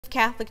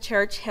Catholic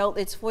Church held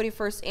its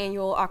 41st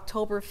annual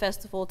October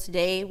Festival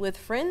today with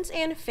friends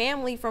and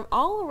family from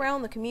all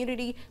around the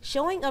community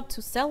showing up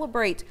to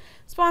celebrate.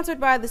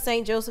 Sponsored by the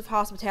St. Joseph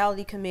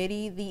Hospitality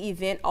Committee, the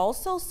event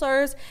also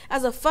serves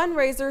as a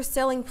fundraiser,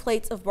 selling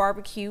plates of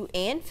barbecue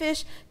and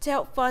fish to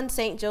help fund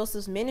St.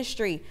 Joseph's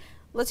ministry.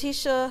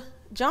 Letitia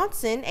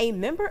Johnson, a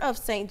member of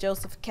St.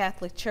 Joseph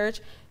Catholic Church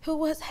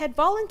who had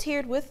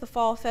volunteered with the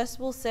Fall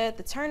Festival, said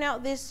the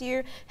turnout this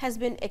year has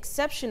been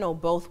exceptional,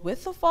 both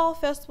with the Fall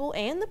Festival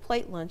and the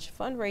plate lunch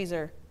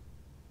fundraiser.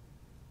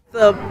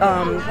 The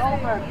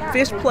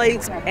fish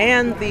plates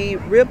and the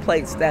rib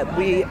plates that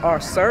we are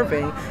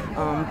serving,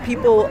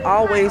 people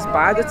always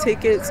buy the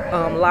tickets,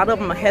 a lot of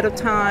them ahead of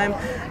time,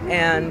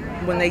 and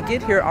when they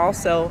get here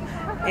also,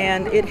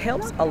 and it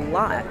helps a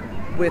lot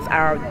with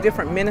our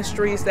different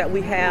ministries that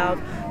we have,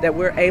 that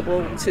we're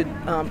able to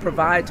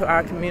provide to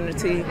our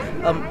community,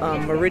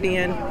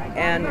 Meridian,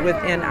 and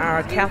within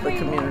our Catholic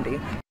community.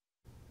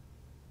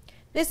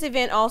 This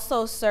event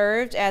also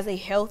served as a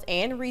health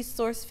and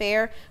resource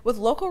fair, with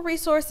local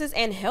resources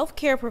and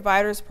healthcare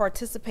providers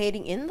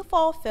participating in the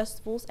fall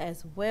festivals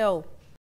as well.